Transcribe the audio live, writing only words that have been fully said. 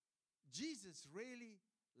Jesus really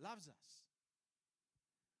loves us.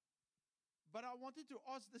 But I wanted to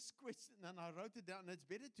ask this question, and I wrote it down. It's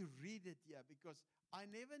better to read it here because I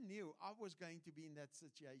never knew I was going to be in that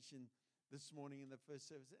situation this morning in the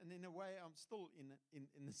first service. And in a way, I'm still in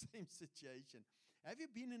the same situation. Have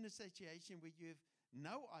you been in a situation where you have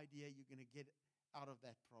no idea you're going to get out of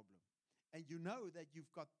that problem? And you know that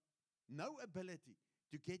you've got no ability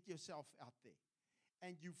to get yourself out there.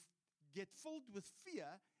 And you get filled with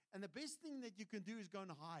fear, and the best thing that you can do is go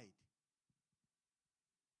and hide.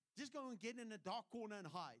 Just go and get in a dark corner and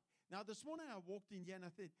hide. Now, this morning I walked in here and I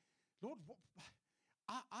said, Lord,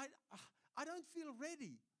 I don't feel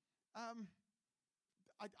ready.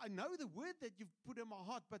 I know the word that you've put in my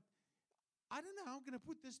heart, but I don't know how I'm going to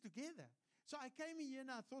put this together. So I came in here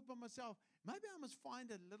and I thought by myself, maybe I must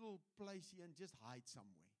find a little place here and just hide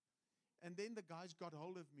somewhere. And then the guys got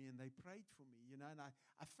hold of me and they prayed for me, and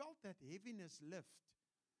I felt that heaviness lift.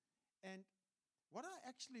 And what I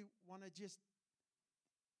actually want to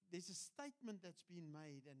there's a statement that's been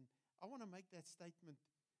made, and I want to make that statement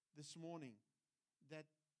this morning that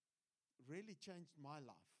really changed my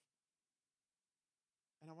life.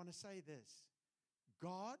 And I want to say this: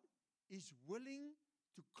 God is willing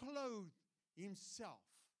to clothe Himself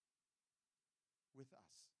with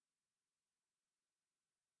us.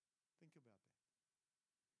 Think about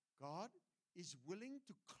that. God is willing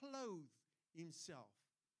to clothe Himself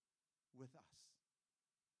with us.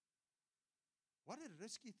 What a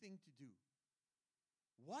risky thing to do.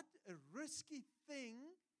 What a risky thing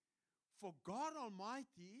for God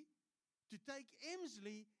Almighty to take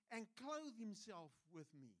Emslie and clothe Himself with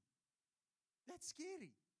me. That's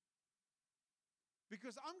scary.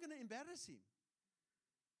 Because I'm going to embarrass Him.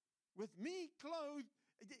 With me clothed,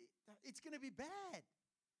 it's going to be bad.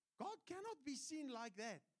 God cannot be seen like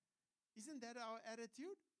that. Isn't that our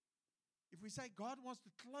attitude? If we say God wants to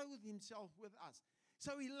clothe Himself with us.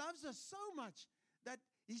 So He loves us so much that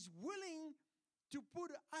He's willing to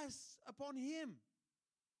put us upon Him.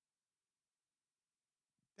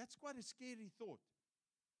 That's quite a scary thought.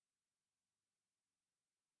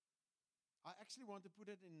 I actually want to put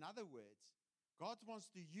it in other words. God wants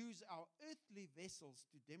to use our earthly vessels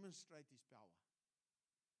to demonstrate His power.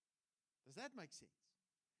 Does that make sense?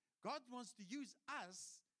 God wants to use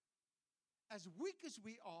us, as weak as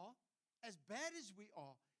we are, as bad as we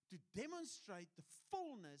are, to demonstrate the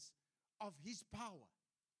fullness of His power.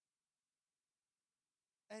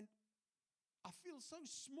 And I feel so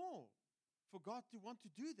small for God to want to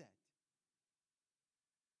do that.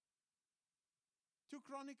 2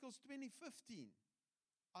 Chronicles 20:15.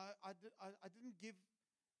 I didn't give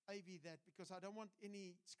AV that because I don't want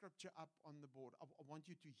any scripture up on the board. I want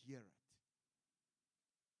you to hear it.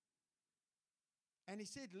 And he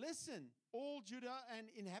said, listen, all Judah and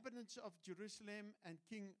inhabitants of Jerusalem and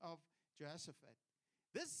king of Jehoshaphat.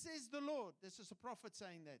 This says the Lord. This is a prophet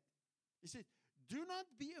saying that. He said, do not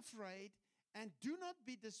be afraid and do not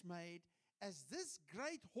be dismayed as this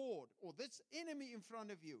great horde or this enemy in front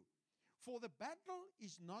of you. For the battle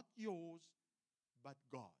is not yours, but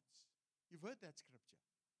God's. You've heard that scripture.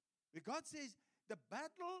 Where God says, the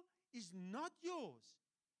battle is not yours.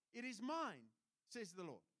 It is mine, says the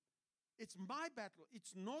Lord. It's my battle.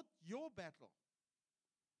 It's not your battle.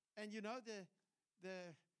 And you know,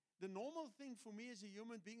 the normal thing for me as a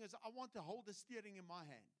human being is I want to hold the steering in my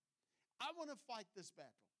hand. I want to fight this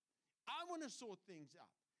battle. I want to sort things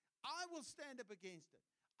out. I will stand up against it.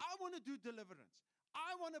 I want to do deliverance.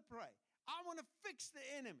 I want to pray. I want to fix the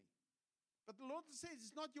enemy. But the Lord says,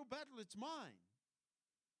 it's not your battle, it's mine.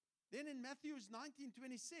 Then in Matthew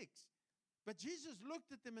 19:26, but Jesus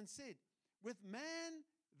looked at them and said, with man,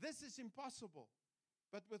 this is impossible.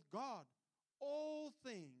 But with God, all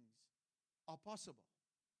things are possible.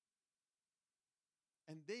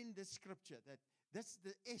 And then the scripture, that's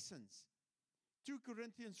the essence. 2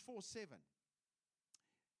 Corinthians 4:7.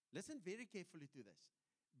 Listen very carefully to this.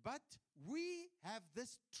 But we have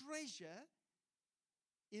this treasure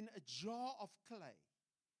in a jar of clay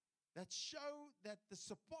that show that the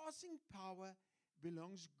surpassing power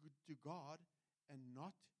belongs to God and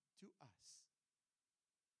not to us.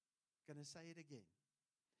 Going to say it again.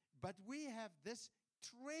 But we have this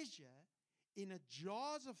treasure in a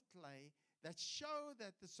jars of clay that show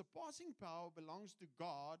that the surpassing power belongs to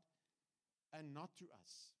God and not to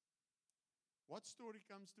us. What story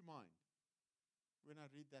comes to mind when I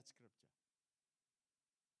read that scripture?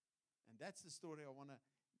 And that's the story I want to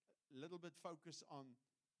a little bit focus on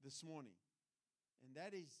this morning. And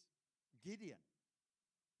that is Gideon.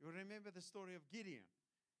 You remember the story of Gideon.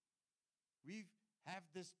 We have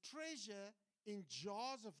this treasure in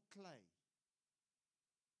jars of clay.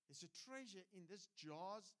 There's a treasure in this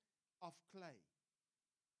jars of clay.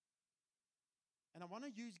 And I want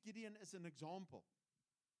to use Gideon as an example.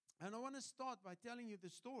 And I want to start by telling you the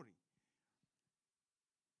story.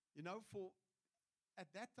 You know, at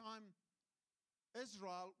that time,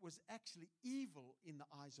 Israel was actually evil in the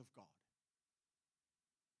eyes of God.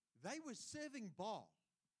 They were serving Baal.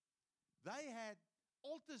 They had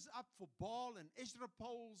altars up for Baal and Asherah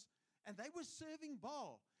poles, and they were serving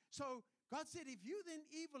Baal. So God said, if you're then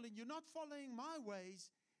evil and you're not following my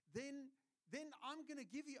ways, then I'm going to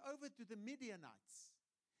give you over to the Midianites.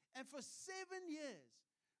 And for 7 years,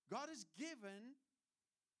 God has given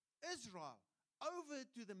Israel over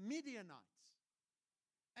to the Midianites.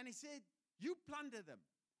 And he said, you plunder them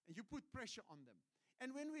and you put pressure on them.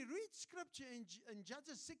 And when we read scripture in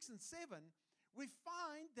Judges 6 and 7, we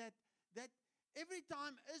find that every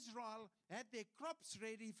time Israel had their crops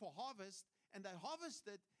ready for harvest, and they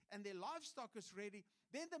harvested, and their livestock was ready,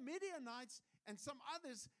 then the Midianites and some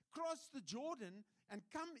others cross the Jordan and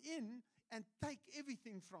come in and take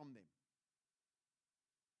everything from them.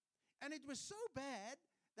 And it was so bad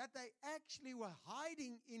that they actually were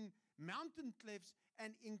hiding in mountain cliffs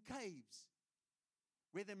and in caves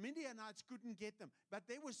where the Midianites couldn't get them. But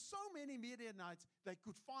there were so many Midianites, they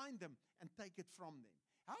could find them and take it from them.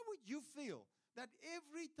 How would you feel that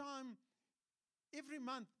every time, every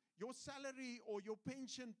month, your salary or your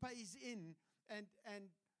pension pays in, and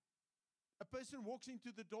a person walks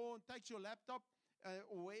into the door and takes your laptop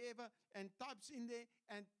or wherever and types in there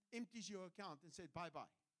and empties your account and says,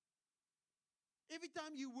 bye-bye. Every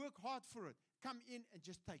time you work hard for it, come in and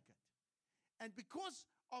just take it. And because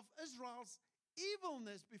of Israel's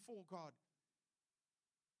evilness before God,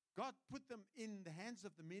 God put them in the hands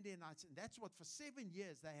of the Midianites, and that's what for 7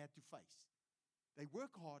 years they had to face. They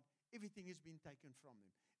work hard, everything has been taken from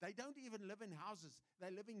them. They don't even live in houses. They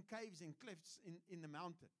live in caves and cliffs in the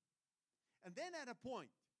mountain. And then at a point,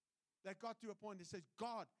 they got to a point that says,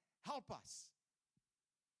 God, help us.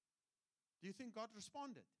 Do you think God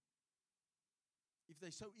responded? If they're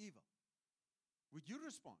so evil, would you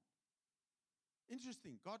respond?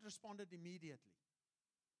 Interesting. God responded immediately.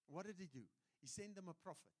 What did he do? He sent them a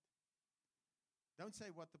prophet. Don't say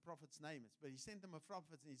what the prophet's name is, but he sent them a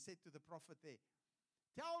prophet, and he said to the prophet there,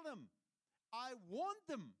 tell them, I want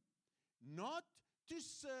them not to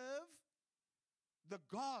serve the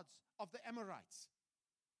gods of the Amorites.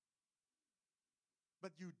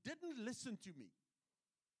 But you didn't listen to me.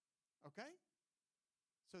 Okay?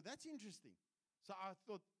 So that's interesting. So I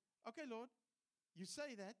thought, okay, Lord, you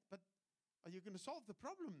say that, but are you going to solve the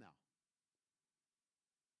problem now?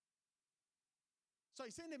 So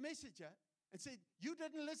he sent a messenger and said, you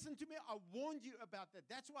didn't listen to me. I warned you about that.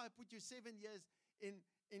 That's why I put you 7 years in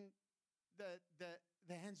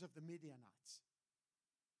the hands of the Midianites.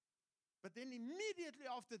 But then immediately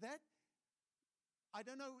after that, I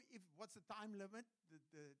don't know what's the time limit.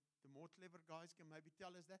 The more clever guys can maybe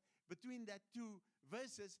tell us that. Between that two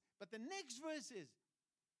verses. But the next verse is,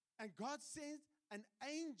 and God sent an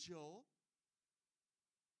angel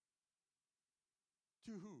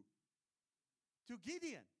to who? To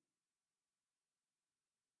Gideon.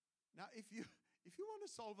 Now, if you want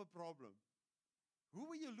to solve a problem, who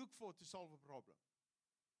will you look for to solve a problem?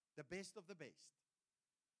 The best of the best.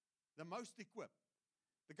 The most equipped.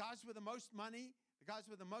 The guys with the most money, the guys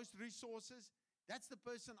with the most resources, that's the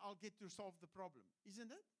person I'll get to solve the problem, isn't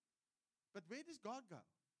it? But where does God go?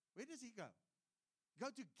 Where does he go? Go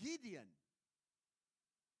to Gideon,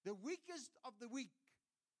 the weakest of the weak.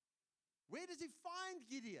 Where does he find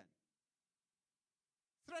Gideon?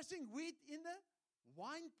 Threshing wheat in the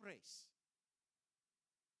wine press.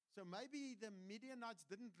 So maybe the Midianites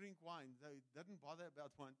didn't drink wine. They didn't bother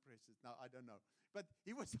about wine presses. No, I don't know. But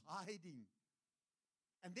he was hiding.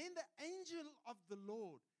 And then the angel of the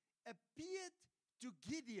Lord appeared to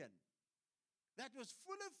Gideon that was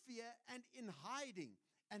full of fear and in hiding.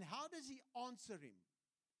 And how does he answer him?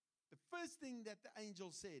 The first thing that the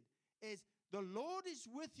angel said is, the Lord is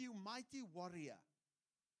with you, mighty warrior.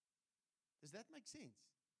 Does that make sense?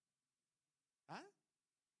 Huh?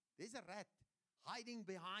 There's a rat hiding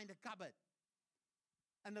behind a cupboard.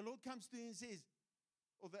 And the Lord comes to him and says,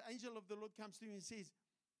 or the angel of the Lord comes to him and says,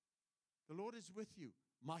 the Lord is with you,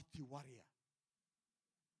 mighty warrior.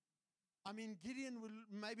 I mean, Gideon will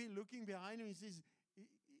maybe looking behind him and says,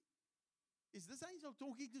 is this angel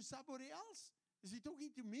talking to somebody else? Is he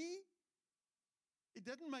talking to me? It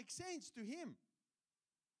doesn't make sense to him.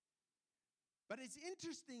 But it's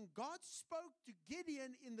interesting, God spoke to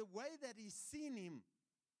Gideon in the way that he's seen him.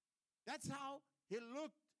 That's how he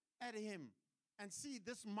looked at him and see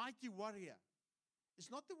this mighty warrior.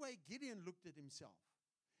 It's not the way Gideon looked at himself.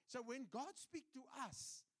 So when God speaks to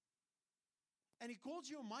us, and He calls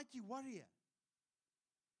you a mighty warrior,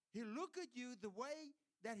 He'll look at you the way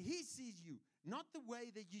that He sees you, not the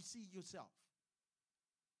way that you see yourself.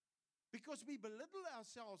 Because we belittle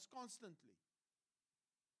ourselves constantly.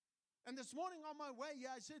 And this morning on my way here,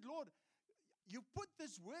 I said, Lord, you put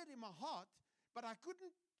this word in my heart, but I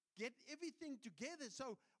couldn't get everything together,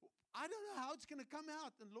 so I don't know how it's going to come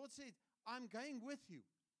out. And the Lord said, I'm going with you.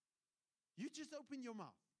 You just open your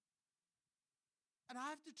mouth. And I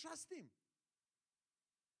have to trust Him.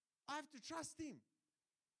 I have to trust Him.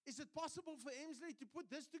 Is it possible for Emslie to put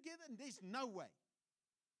this together? And there's no way.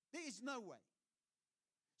 There is no way.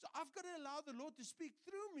 So I've got to allow the Lord to speak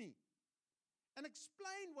through me and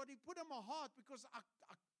explain what He put in my heart, because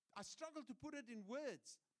I struggle to put it in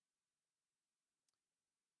words.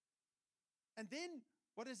 And then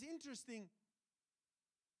what is interesting,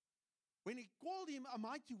 when He called him a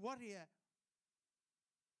mighty warrior,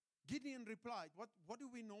 Gideon replied, what do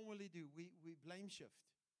we normally do? We blame shift.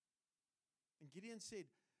 And Gideon said,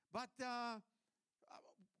 but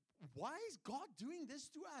why is God doing this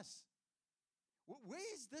to us?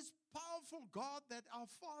 Where is this powerful God that our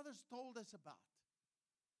fathers told us about?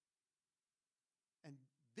 And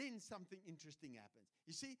then something interesting happens.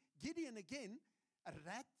 You see, Gideon again, a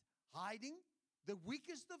rat hiding, the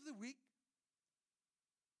weakest of the weak,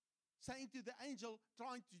 saying to the angel,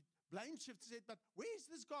 trying to blame shift, said, but where's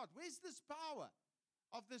this God? Where's this power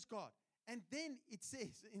of this God? And then it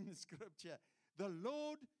says in the scripture, the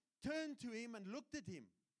Lord turned to him and looked at him.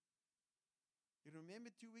 You remember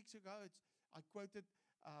 2 weeks ago, I quoted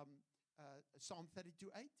Psalm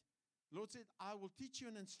 32:8. The Lord said, I will teach you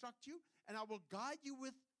and instruct you, and I will guide you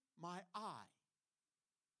with my eye.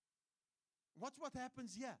 Watch what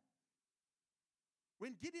happens here.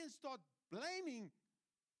 When Gideon started blaming,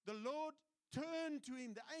 the Lord turned to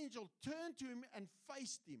him, the angel turned to him and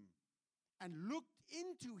faced him and looked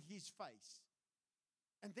into his face.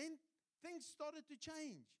 And then things started to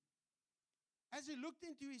change. As he looked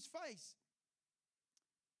into his face,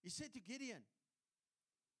 he said to Gideon,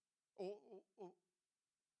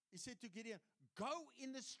 he said to Gideon, go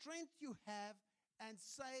in the strength you have and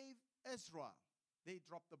save Israel. They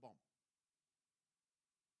dropped the bomb.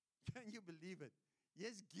 Can you believe it?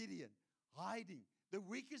 Yes, Gideon, hiding, the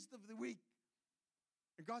weakest of the weak.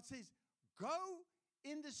 And God says, go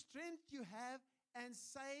in the strength you have and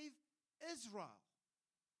save Israel.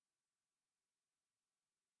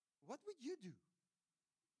 What would you do?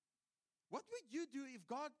 What would you do if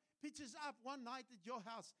God pitches up one night at your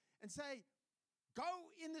house and say, go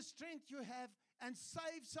in the strength you have and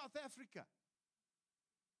save South Africa?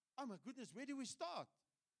 Oh my goodness, where do we start?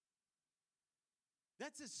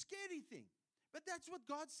 That's a scary thing. But that's what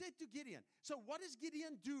God said to Gideon. So what does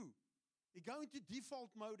Gideon do? He go into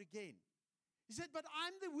default mode again. He said, but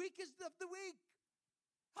I'm the weakest of the weak.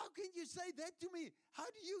 How can you say that to me? How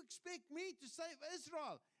do you expect me to save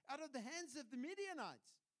Israel out of the hands of the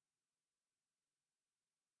Midianites?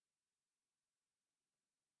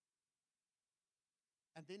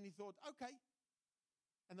 And then he thought, okay.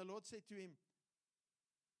 And the Lord said to him,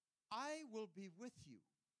 I will be with you.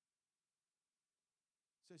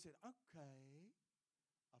 So he said, okay,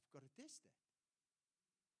 I've got to test that.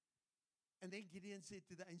 And then Gideon said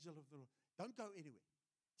to the angel of the Lord, don't go anywhere.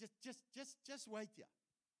 Just wait here.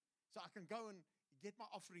 So I can go and get my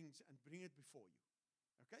offerings and bring it before you.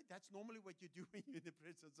 Okay? That's normally what you do when you're in the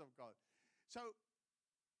presence of God. So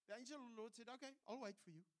the angel of the Lord said, okay, I'll wait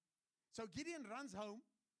for you. So Gideon runs home,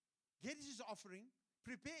 gets his offering,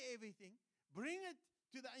 prepare everything, bring it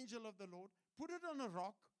to the angel of the Lord, put it on a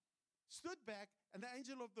rock, stood back, and the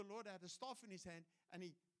angel of the Lord had a staff in his hand, and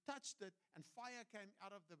he touched it, and fire came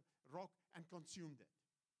out of the rock and consumed it.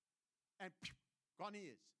 And gone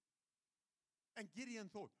he is. And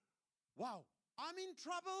Gideon thought, wow, I'm in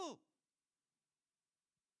trouble.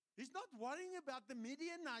 He's not worrying about the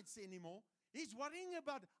Midianites anymore. He's worrying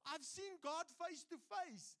about, I've seen God face to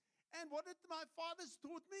face. And what did my fathers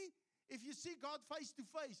taught me? If you see God face to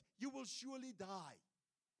face, you will surely die.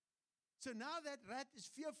 So now that rat is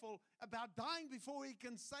fearful about dying before he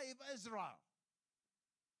can save Israel.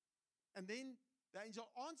 And then the angel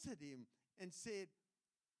answered him and said,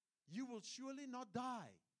 you will surely not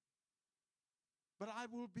die, but I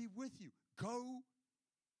will be with you. Go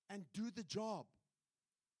and do the job.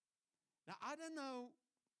 Now, I don't know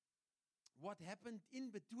what happened in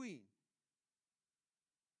between,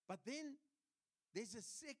 but then there's a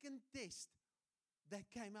second test that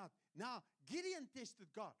came out. Now, Gideon tested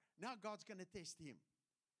God. Now God's going to test him.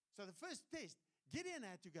 So the first test, Gideon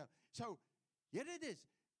had to go. So here it is.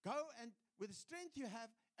 Go and with the strength you have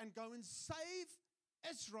and go and save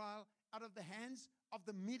Israel out of the hands of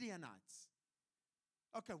the Midianites.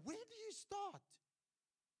 Okay, where do you start?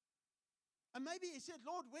 And maybe he said,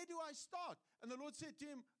 Lord, where do I start? And the Lord said to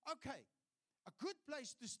him, okay, a good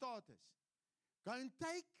place to start is go and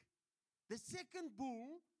take the second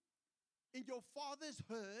bull in your father's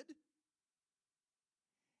herd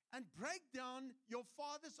and break down your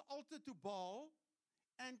father's altar to Baal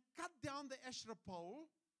and cut down the Asherah pole.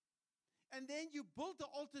 And then you build the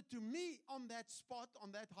altar to me on that spot,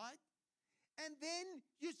 on that height. And then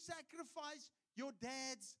you sacrifice your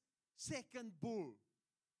dad's second bull.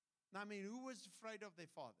 Now, I mean, who was afraid of their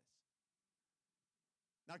fathers?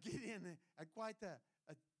 Now, Gideon had quite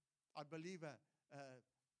I believe, a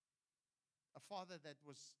father that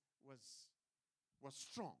was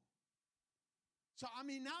strong. So, I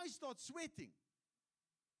mean, now he starts sweating.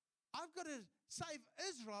 I've got to save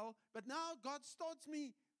Israel, but now God starts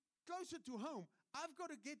me closer to home. I've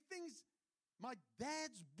got to get things, my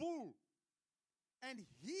dad's bull and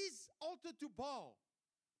his altar to Baal.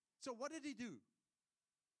 So what did he do?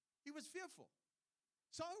 He was fearful.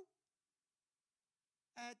 So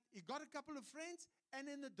he got a couple of friends, and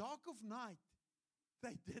in the dark of night,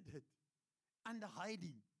 they did it under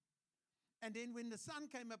hiding. And then when the sun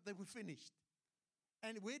came up, they were finished.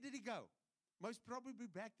 And where did he go? Most probably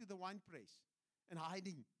back to the wine press and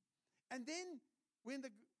hiding. And then when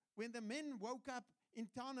the men woke up in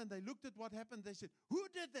town and they looked at what happened, they said, who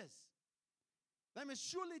did this? They must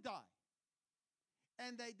surely die.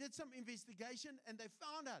 And they did some investigation and they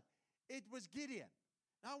found out it was Gideon.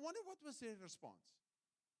 Now I wonder what was their response.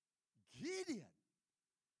 Gideon?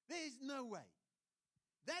 There is no way.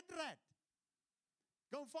 That rat.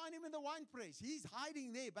 Go find him in the wine press. He's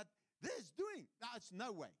hiding there, but this doing. That's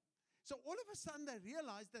no way. So all of a sudden they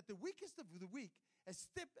realized that the weakest of the weak has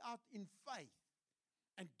stepped out in faith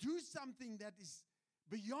and do something that is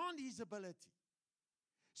beyond his ability.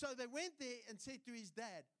 So they went there and said to his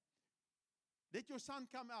dad, let your son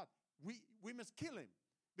come out. We must kill him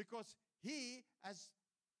because he has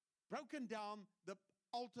broken down the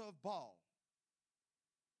altar of Baal.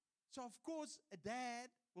 So of course a dad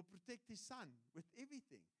will protect his son with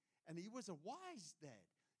everything. And he was a wise dad.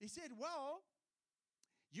 He said, well,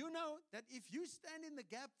 you know that if you stand in the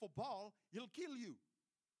gap for Baal, he'll kill you.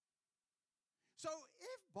 So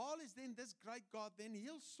if Baal is then this great God, then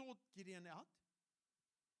he'll sort Gideon out.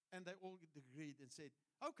 And they all agreed and said,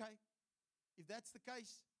 okay, if that's the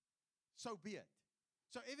case, so be it.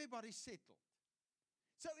 So everybody settled.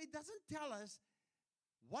 So it doesn't tell us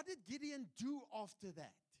what did Gideon do after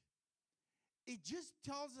that. It just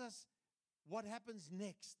tells us what happens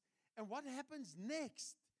next. And what happens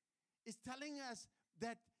next is telling us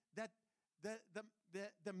that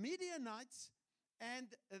the Midianites and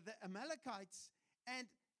the Amalekites and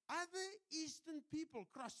other eastern people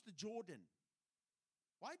crossed the Jordan.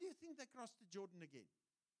 Why do you think they crossed the Jordan again?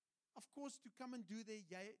 Of course, to come and do their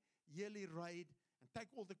yearly raid and take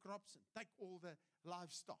all the crops and take all the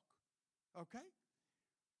livestock. Okay?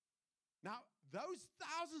 Now, those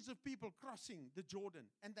thousands of people crossing the Jordan,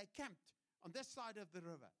 and they camped on this side of the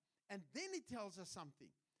river. And then it tells us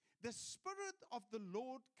something. The Spirit of the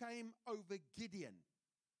Lord came over Gideon.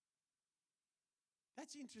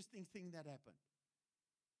 That's an interesting thing that happened.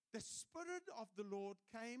 The Spirit of the Lord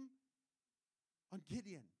came on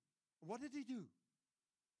Gideon. What did he do?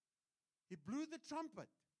 He blew the trumpet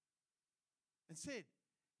and said,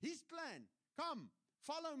 his clan, come,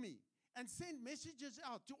 follow me, and send messages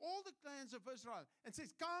out to all the clans of Israel and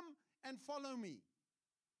says, come and follow me.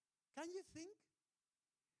 Can you think?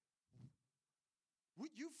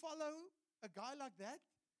 Would you follow a guy like that?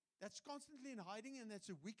 That's constantly in hiding and that's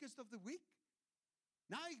the weakest of the weak?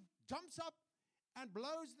 Now he jumps up and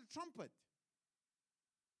blows the trumpet.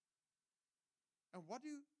 And what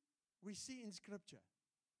do we see in Scripture?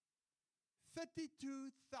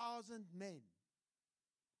 32,000 men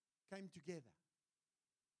came together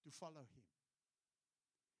to follow him.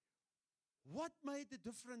 What made the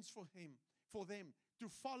difference for them to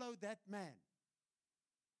follow that man?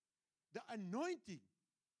 The anointing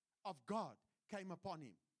of God came upon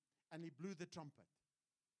him and he blew the trumpet.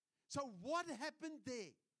 So what happened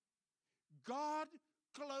there? God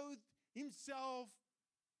clothed himself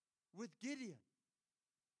with Gideon.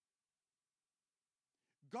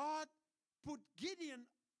 God put Gideon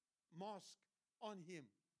mask on him,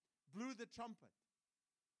 blew the trumpet.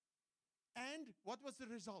 And what was the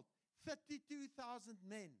result? 32,000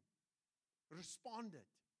 men responded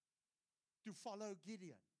to follow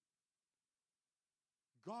Gideon.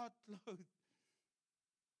 God clothed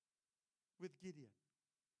with Gideon.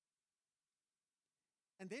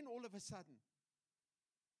 And then all of a sudden,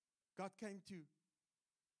 God came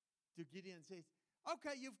to Gideon and says,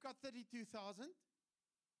 okay, you've got 32,000.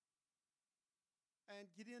 And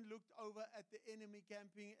Gideon looked over at the enemy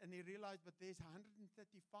camping, and he realized, but there's 135,000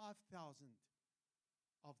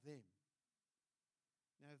 of them.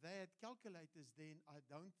 Now, if they had calculators then, I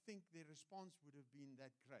don't think their response would have been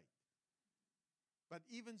that great. But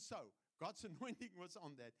even so, God's anointing was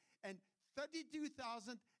on that. And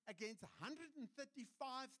 32,000 against 135,000.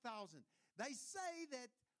 They say that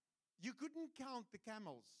you couldn't count the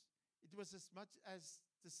camels. It was as much as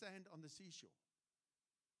the sand on the seashore.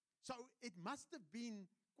 So it must have been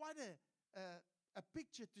quite a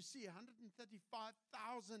picture to see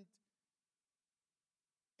 135,000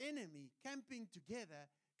 enemy camping together,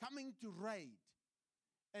 coming to raid.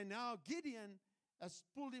 And now Gideon has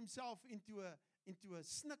pulled himself into a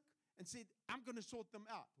snick and said, I'm going to sort them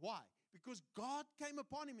out. Why? Because God came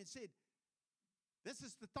upon him and said, this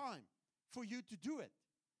is the time for you to do it.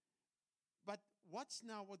 But watch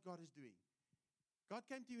now what God is doing. God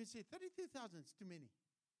came to him and said, 32,000 is too many.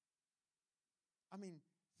 I mean,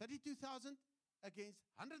 32,000 against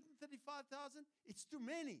 135,000, it's too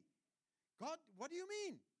many. God, what do you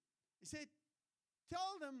mean? He said,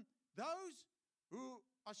 tell them, those who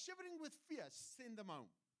are shivering with fear, send them home.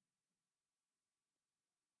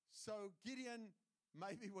 So Gideon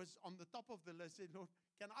maybe was on the top of the list, said, Lord,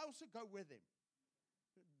 can I also go with them?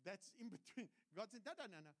 That's in between. God said, no,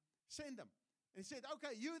 send them. And he said,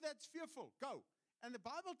 okay, you that's fearful, go. And the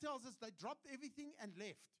Bible tells us they dropped everything and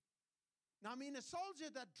left. Now, I mean, a soldier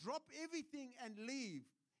that drop everything and leave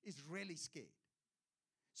is really scared.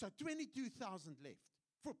 So 22,000 left.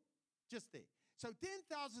 Just there. So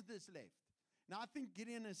 10,000 is left. Now, I think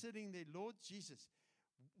Gideon is sitting there, Lord Jesus,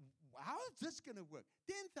 how is this going to work?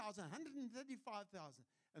 10,000, 135,000.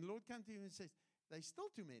 And the Lord comes to him and says, they're still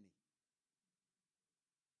too many.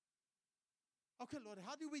 Okay, Lord,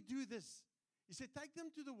 how do we do this? He said, take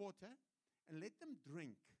them to the water and let them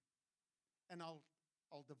drink. And I'll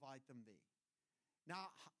divide them there.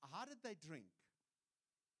 Now, how did they drink?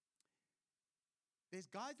 There's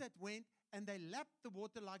guys that went and they lapped the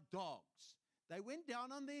water like dogs. They went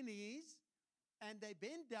down on their knees and they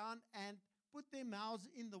bent down and put their mouths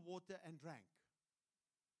in the water and drank.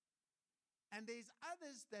 And there's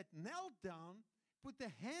others that knelt down, put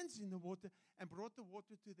their hands in the water and brought the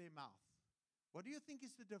water to their mouth. What do you think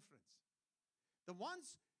is the difference? The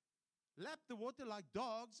ones lap the water like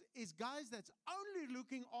dogs is guys that's only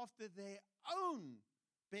looking after their own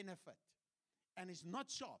benefit and is not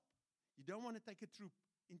sharp. You don't want to take a troop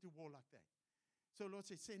into war like that. So Lord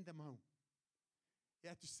said, send them home. He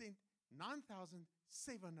had to send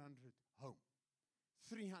 9,700 home.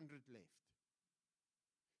 300 left.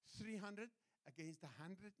 300 against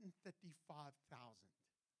 135,000.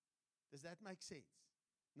 Does that make sense?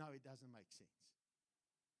 No, it doesn't make sense.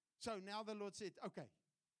 So now the Lord said, okay,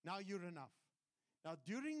 now you're enough. Now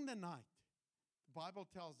during the night, the Bible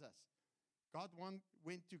tells us, God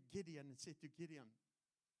went to Gideon and said to Gideon,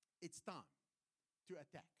 it's time to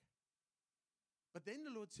attack. But then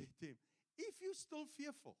the Lord said to him, if you're still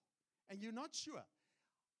fearful and you're not sure,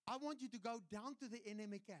 I want you to go down to the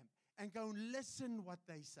enemy camp and go and listen what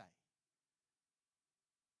they say.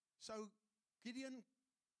 So Gideon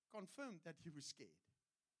confirmed that he was scared.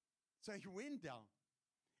 So he went down.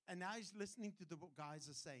 And now he's listening to what guys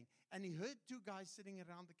are saying. And he heard two guys sitting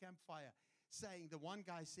around the campfire saying, the one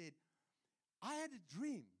guy said, I had a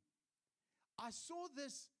dream. I saw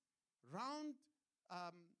this round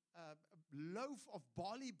loaf of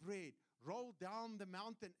barley bread roll down the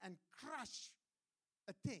mountain and crush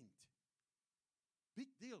a tent. Big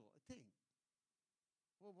deal, a tent.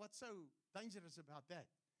 Well, what's so dangerous about that?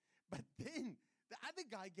 But then the other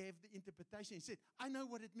guy gave the interpretation. He said, I know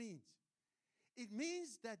what it means. It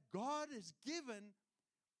means that God has given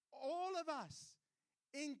all of us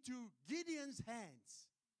into Gideon's hands.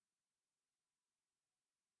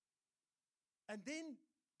 And then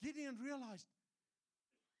Gideon realized,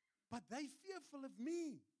 but they fearful of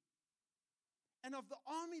me and of the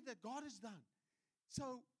army that God has done.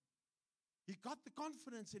 So he got the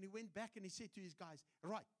confidence and he went back and he said to his guys,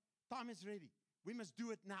 right, time is ready. We must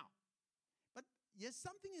do it now. But there's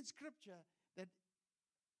something in Scripture that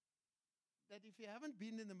if you haven't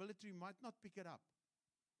been in the military, you might not pick it up.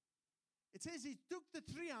 It says he took the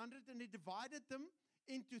 300 and he divided them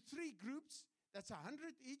into 3 groups. That's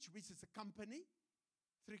 100 each, which is a company,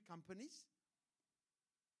 3 companies.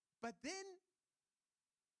 But then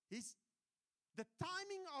the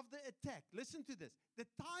timing of the attack, listen to this. The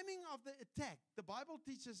timing of the attack, the Bible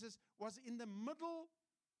teaches us, was in the middle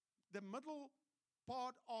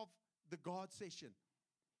part of the guard session.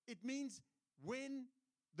 It means when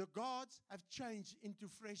the guards have changed into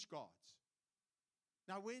fresh guards.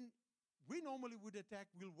 Now, when we normally would attack,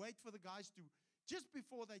 we'll wait for the guys to, just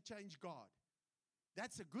before they change guard,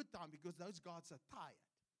 That's a good time because those guards are tired.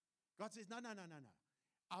 God says, no.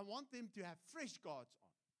 I want them to have fresh guards on.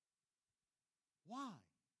 Why?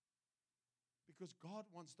 Because God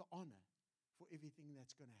wants the honor for everything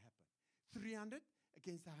that's going to happen. 300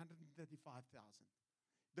 against 135,000.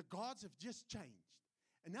 The guards have just changed.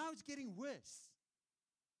 And now it's getting worse.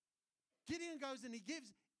 Gideon goes and he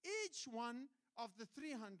gives each one of the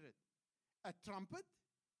 300 a trumpet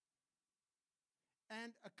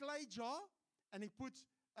and a clay jar, and he puts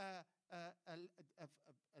a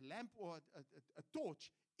lamp or a torch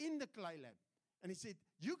in the clay lamp. And he said,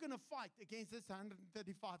 you're going to fight against this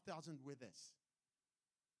 135,000 with this.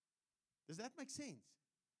 Does that make sense?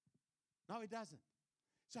 No, it doesn't.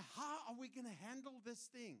 So how are we going to handle this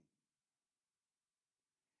thing?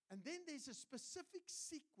 And then there's a specific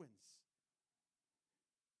sequence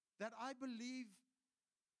that I believe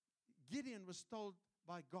Gideon was told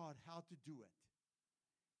by God how to do it.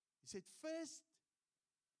 He said, first,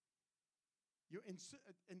 you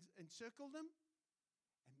encircle them,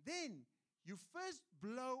 and then you first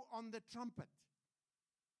blow on the trumpet.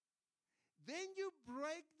 Then you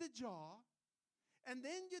break the jar, and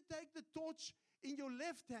then you take the torch in your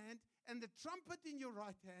left hand and the trumpet in your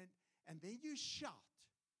right hand, and then you shout,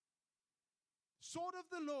 sword of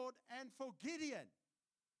the Lord, and for Gideon.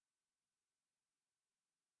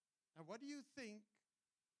 Now, what do you think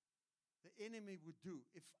the enemy would do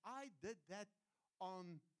if I did that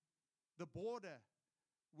on the border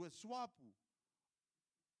with Swapu?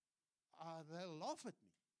 They'll laugh at me.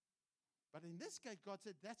 But in this case, God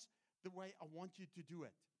said, that's the way I want you to do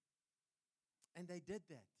it. And they did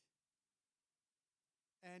that.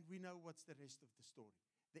 And we know what's the rest of the story.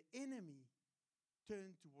 The enemy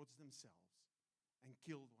turned towards themselves and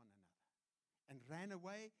killed one another and ran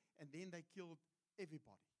away, and then they killed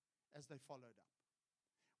everybody as they followed up.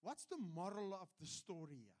 What's the moral of the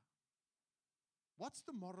story here? What's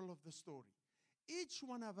the moral of the story? Each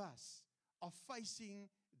one of us are facing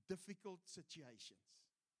difficult situations.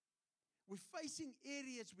 We're facing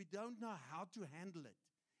areas we don't know how to handle it.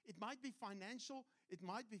 It might be financial, it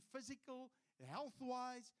might be physical,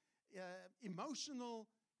 health-wise, emotional,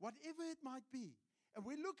 whatever it might be. And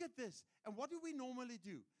we look at this, and what do we normally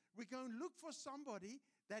do? We go and look for somebody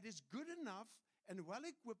that is good enough and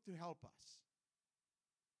well-equipped to help us.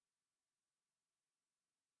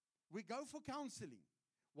 We go for counseling.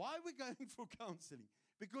 Why are we going for counseling?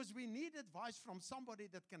 Because we need advice from somebody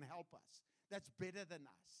that can help us, that's better than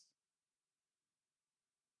us.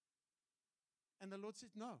 And the Lord said,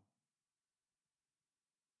 no.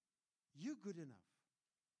 You're good enough,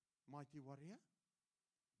 mighty warrior.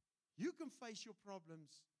 You can face your problems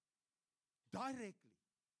directly.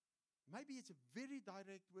 Maybe it's a very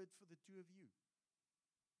direct word for the two of you.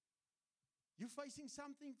 You're facing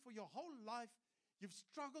something for your whole life. You've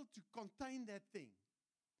struggled to contain that thing.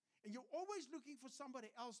 And you're always looking for somebody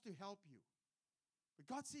else to help you. But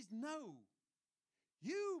God says, no.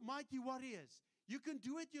 You, mighty warriors, you can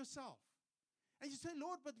do it yourself. And you say,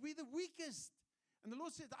 Lord, but we're the weakest. And the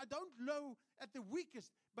Lord said, I don't look at the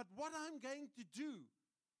weakest, but what I'm going to do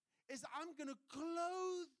is I'm going to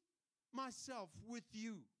clothe myself with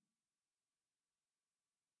you.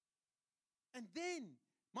 And then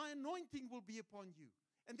my anointing will be upon you.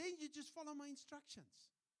 And then you just follow my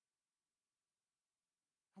instructions.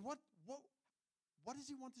 And what does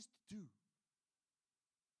he want us to do?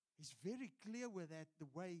 He's very clear with that, the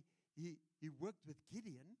way he worked with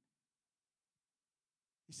Gideon.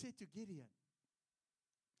 He said to Gideon,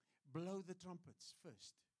 blow the trumpets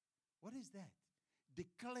first. What is that?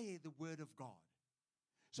 Declare the word of God.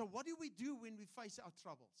 So what do we do when we face our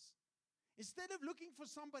troubles? Instead of looking for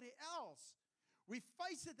somebody else, we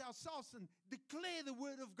face it ourselves and declare the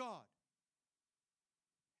word of God.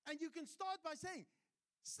 And you can start by saying,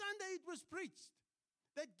 Sunday it was preached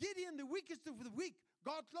that Gideon, the weakest of the weak,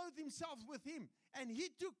 God clothed himself with him. And he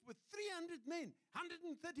took with 300 men,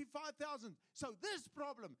 135,000. So this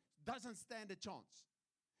problem doesn't stand a chance.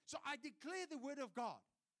 So I declare the word of God.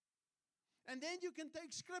 And then you can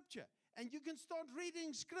take scripture and you can start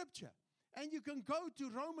reading scripture. And you can go to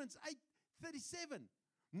Romans 8:37.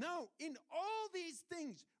 No, in all these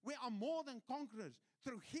things, we are more than conquerors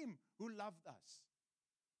through him who loved us.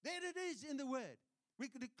 There it is in the word. We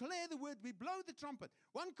could declare the word. We blow the trumpet.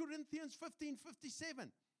 1 Corinthians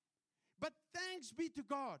 15:57. But thanks be to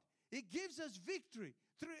God. He gives us victory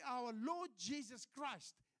through our Lord Jesus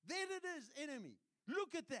Christ. There it is, enemy.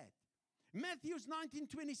 Look at that. Matthew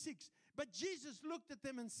 19:26. But Jesus looked at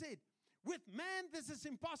them and said, with man this is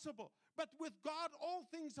impossible, but with God all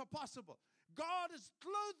things are possible. God has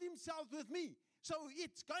clothed himself with me. So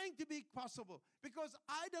it's going to be possible because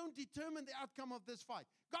I don't determine the outcome of this fight.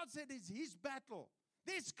 God said it's his battle.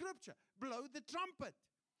 There's scripture. Blow the trumpet.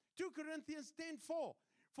 2 Corinthians 10:4.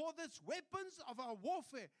 For the weapons of our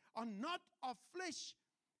warfare are not of flesh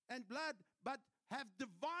and blood, but have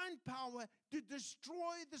divine power to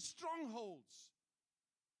destroy the strongholds.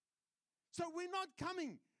 So we're not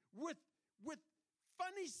coming with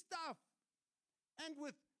funny stuff and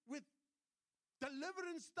with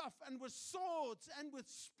deliverance stuff and with swords and with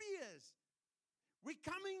spears. We're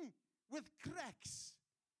coming with cracks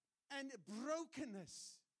and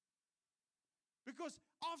brokenness. Because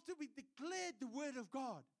after we declared the word of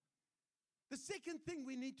God, the second thing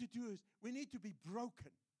we need to do is we need to be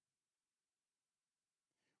broken.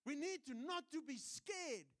 We need to not to be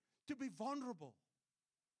scared, to be vulnerable.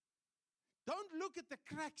 Don't look at the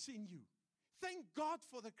cracks in you. Thank God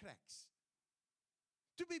for the cracks.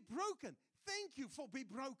 To be broken, thank you for being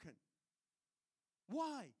broken.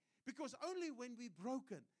 Why? Because only when we're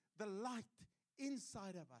broken, the light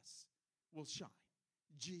inside of us will shine.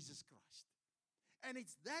 Jesus Christ. And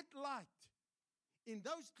it's that light in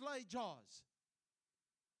those clay jars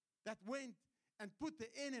that went and put the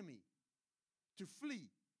enemy to flee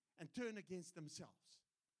and turn against themselves.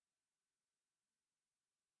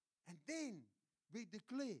 And then we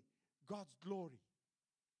declare God's glory.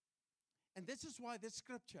 And this is why this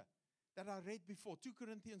scripture that I read before, 2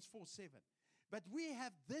 Corinthians 4:7. But we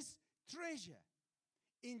have this treasure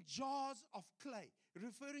in jars of clay,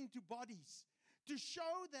 referring to bodies, to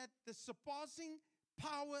show that the surpassing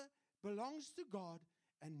power belongs to God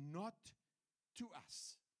and not to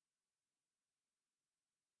us.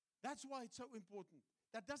 That's why it's so important.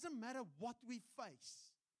 That doesn't matter what we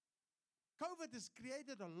face. COVID has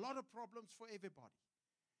created a lot of problems for everybody.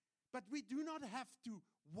 But we do not have to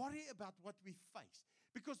worry about what we face,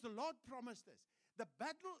 because the Lord promised us the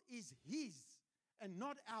battle is His and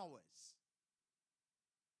not ours.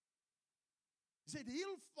 He said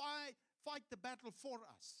He'll fight the battle for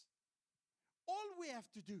us. All we have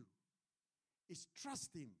to do is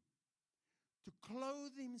trust Him to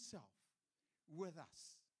clothe Himself with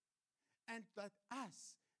us, and let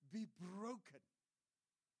us be broken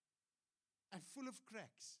and full of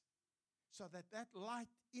cracks, so that that light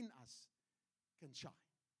in us can shine.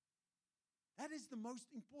 That is the most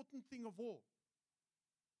important thing of all.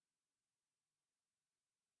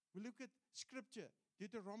 We look at scripture,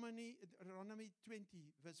 Deuteronomy 20,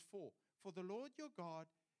 verse 4. For the Lord your God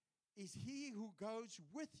is He who goes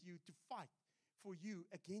with you to fight for you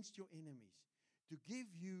against your enemies, to give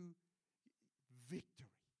you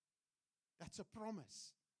victory. That's a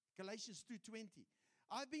promise. Galatians 2:20.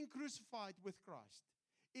 I've been crucified with Christ.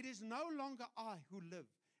 It is no longer I who live,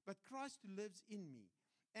 but Christ who lives in me.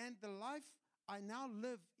 And the life I now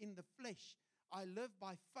live in the flesh, I live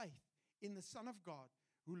by faith in the Son of God,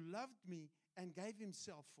 who loved me and gave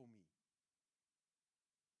Himself for me.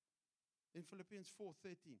 In Philippians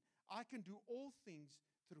 4:13, I can do all things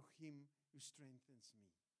through Him who strengthens me.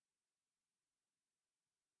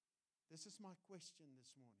 This is my question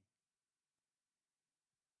this morning.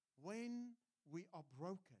 When we are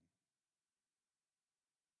broken,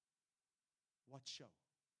 what show?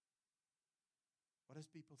 What does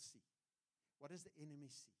people see? What does the enemy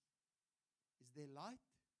see? Is there light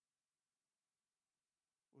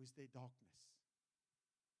or is there darkness?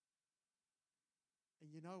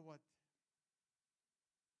 And you know what?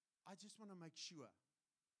 I just want to make sure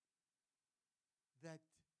that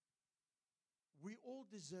we all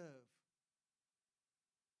deserve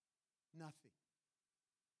nothing.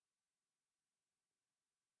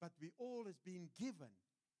 But we all has been given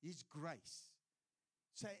His grace.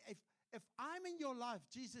 Say, if I'm in your life,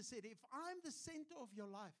 Jesus said, if I'm the center of your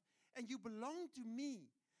life and you belong to me,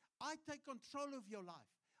 I take control of your life.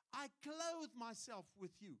 I clothe myself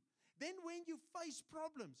with you. Then when you face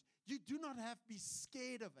problems, you do not have to be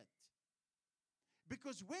scared of it.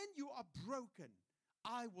 Because when you are broken,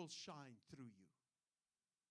 I will shine through you.